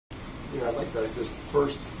I'd like to just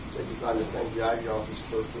first take the time to thank the Ivy office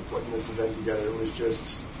for putting this event together. It was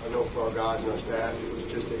just, I know for our guys and our staff, it was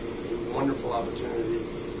just a wonderful opportunity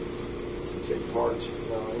to take part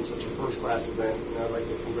in such a first-class event. And I'd like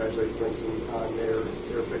to congratulate Princeton on their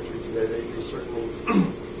victory today. They certainly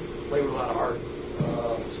played with a lot of heart,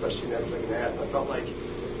 especially in that second half. And I felt like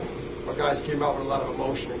our guys came out with a lot of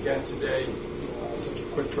emotion again today. Such a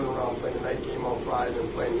quick turnaround, playing the night game on Friday and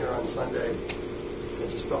then playing here on Sunday. It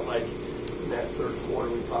just felt like in that third quarter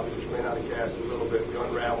we probably just ran out of gas a little bit. We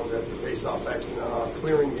unraveled at the face-off X, and on our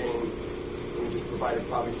clearing game, we just provided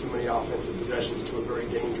probably too many offensive possessions to a very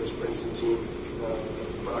dangerous Princeton team.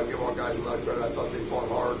 But I give our guys a lot of credit. I thought they fought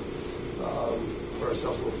hard, put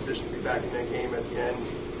ourselves in a position to be back in that game at the end,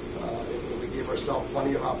 and we gave ourselves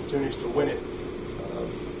plenty of opportunities to win it.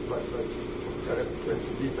 But credit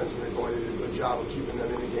Princeton defense and their goalie. They did a good job of keeping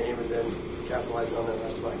them in the game and then capitalizing on that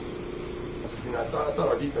last play. I thought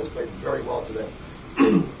our defense played very well today,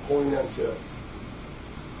 holding them to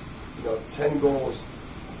 10 goals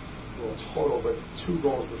total, but 2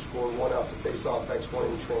 goals were scored, one off the face-off X, one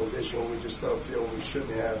in transition. We just don't feel we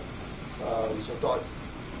shouldn't have. So I thought,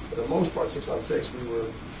 for the most part, 6-on-6, we were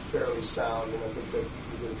fairly sound, and I think that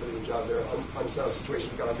we did a pretty good job there. Unsettled situation,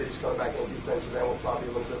 we've got our middies coming back in the defensive end. We're probably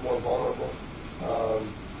a little bit more vulnerable.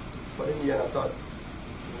 But in the end, I thought,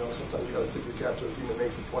 sometimes you got to tip your cap to a team that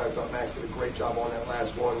makes the play. I thought Max did a great job on that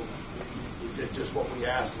last one. He did just what we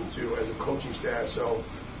asked him to as a coaching staff. So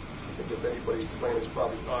I think if anybody's to blame, it's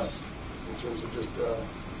probably us in terms of just,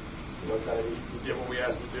 kind of he did what we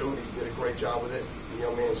asked him to do, and he did a great job with it.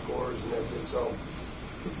 Man scores, and that's it. So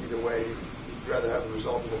either way, you'd rather have a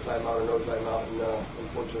result in a timeout or no timeout, and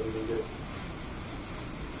unfortunately we didn't get it.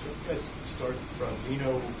 So if you guys start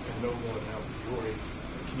Bronzino and Noble and now Fiore,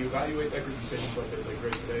 can you evaluate that group? You said you thought they played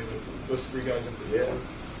great today, but those 3 guys in particular? Yeah,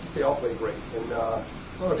 they all played great. And I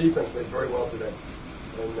thought our defense played very well today.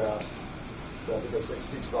 And I think that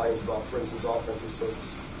speaks volumes about Princeton's offense. They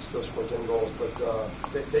still scored 10 goals. But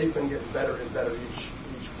they've been getting better and better each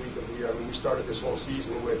week of the year. I mean, we started this whole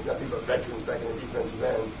season with nothing but veterans back in the defensive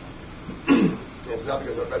end. And it's not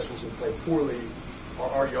because our veterans have played poorly.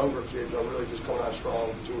 Our younger kids are really just coming out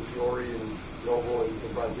strong between Fiore and Noble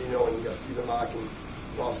and Bronzino, and you got Stephen Mock and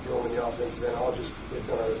Ross Gilman in the offensive end. They've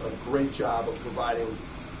done a great job of providing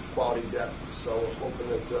quality depth. So we're hoping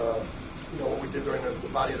that what we did during the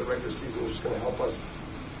body of the regular season is just going to help us.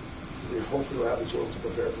 We hopefully will have the chance to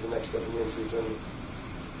prepare for the next step in the NCAA tournament.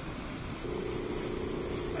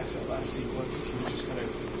 That last sequence, can you just kind of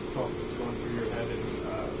talk what's going through your head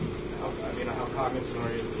and how cognizant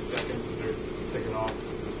are you of the seconds as they're taking off?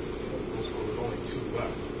 With only 2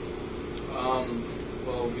 left.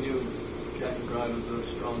 Well, we knew Jack McBride was a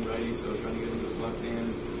strong righty, so I was trying to get him to his left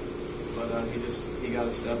hand. But he got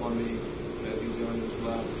a step on me as he was going to his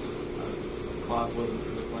left. The clock wasn't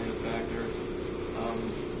really playing a factor.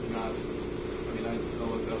 I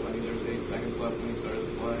looked up. I knew there was 8 seconds left when he started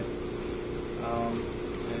the play.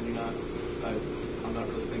 I'm not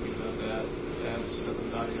really thinking about that as I'm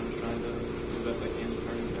diving. I'm just trying to do the best I can to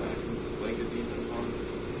turn it back and play good defense on him.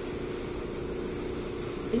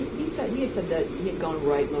 He had said that he had gone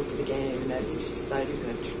right most of the game and that he just decided he was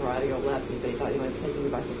going to try to go left. He said he thought he might be taking you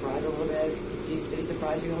by surprise a little bit. Did he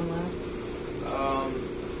surprise you going left?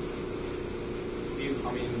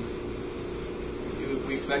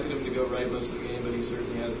 We expected him to go right most of the game, but he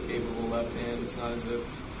certainly has a capable left hand. It's not as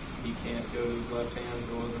if he can't go to his left hand,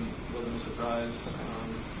 so it wasn't a surprise.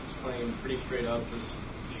 He's playing pretty straight up, just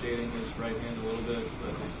shading his right hand a little bit,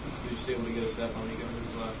 but he was just able to get a step on me going to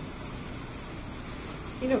his left.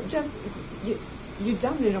 Jeff, you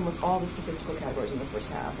dominated almost all the statistical categories in the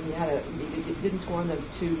first half, and you didn't score in the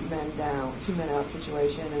 2 men up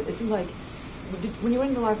situation. And it seemed like when you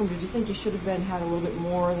went into the locker room, did you think you should have had a little bit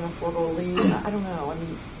more than a 4-goal lead? I don't know.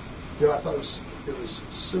 I thought it was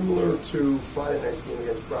similar to Friday night's game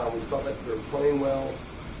against Brown. We felt like we were playing well,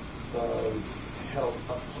 had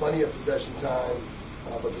plenty of possession time,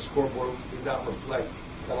 but the scoreboard did not reflect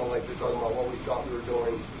kind of like we're talking about what we thought we were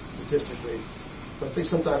doing statistically. But I think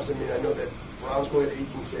sometimes, I know that Brown's goalie had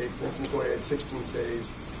 18 saves, Princeton's goalie had 16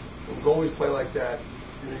 saves. When goalies play like that,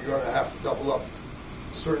 you're going to have to double up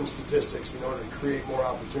certain statistics in order to create more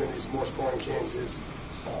opportunities, more scoring chances,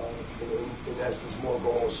 in essence, more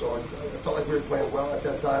goals. So I felt like we were playing well at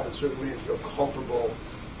that time, but certainly we didn't feel comfortable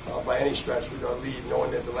by any stretch with our lead,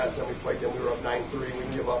 knowing that the last time we played them, we were up 9-3, and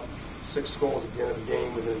we give up 6 goals at the end of the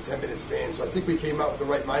game within a 10-minute span. So I think we came out with the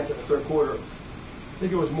right mindset in the third quarter. I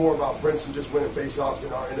think it was more about Princeton just winning faceoffs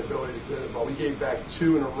and our inability to clear the ball. We gave back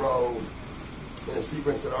 2 in a row in a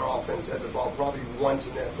sequence that our offense had the ball probably once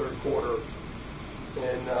in that third quarter.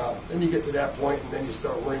 And then you get to that point, and then you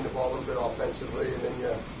start wearing the ball a little bit offensively, and then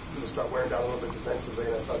you start wearing down a little bit defensively.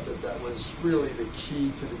 And I thought that was really the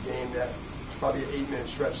key to the game. That was probably an 8-minute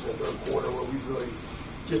stretch in the third quarter where we really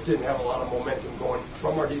just didn't have a lot of momentum going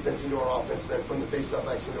from our defense into our offensive end, from the face-up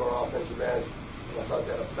backs into our offensive end. And I thought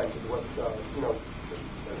that affected what,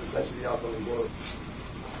 essentially the outcome of the game.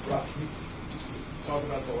 Rob, can you just talk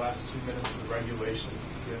about the last 2 minutes of the regulation?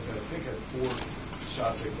 You guys, I think, had 4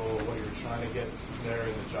 shots at goal. What you were trying to get there,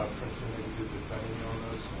 and the job Princeton maybe did defending you on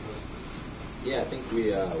those. Yeah, I think we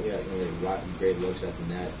had a lot of great looks at the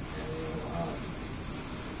net, and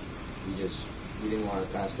we didn't want to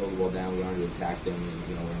kind of slow the ball down. We wanted to attack them,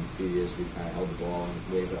 and in previous we kind of held the ball and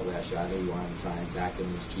waved that last shot. And we wanted to try and attack them,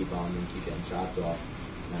 and just keep on them, keep getting shots off.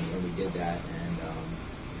 And we did that, and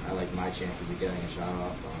I liked my chances of getting a shot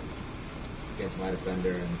off against my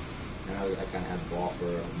defender, and I kind of had the ball for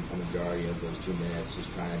a majority of those 2 minutes,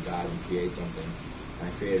 just trying to dive and create something. And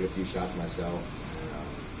I created a few shots myself,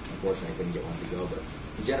 and unfortunately I couldn't get one to go, but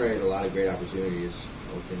we generated a lot of great opportunities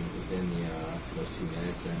within those 2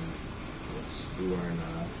 minutes, and we weren't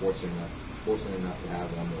fortunate enough to have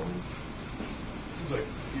one to win. It seems like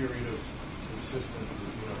Fiorito's consistent,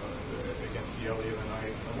 against the other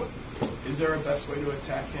night. Is there a best way to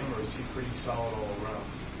attack him, or is he pretty solid all around?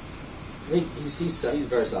 I think he's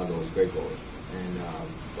very solid goalie. He's a great goalie, and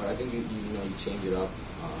but I think you change it up.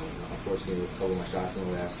 Unfortunately, a couple of my shots in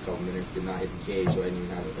the last couple minutes did not hit the cage, so I didn't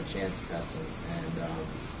even have a chance to test him. And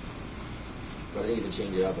but I think you can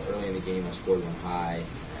change it up. Early in the game, I scored one high,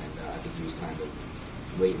 and I think he was kind of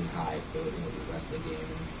waiting high for the rest of the game.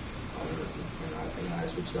 And I had to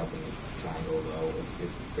switch it up and try and go low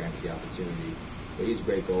if granted the opportunity. But he's a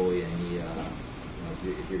great goalie, and he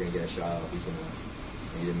if you're going to get a shot off, he's going to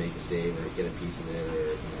either make a save or get a piece of it,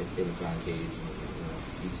 or if it's on cage,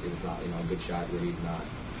 if it's not a good shot where he's not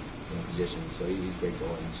positioned. So he's a great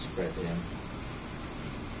goalie, and it's just credit to him.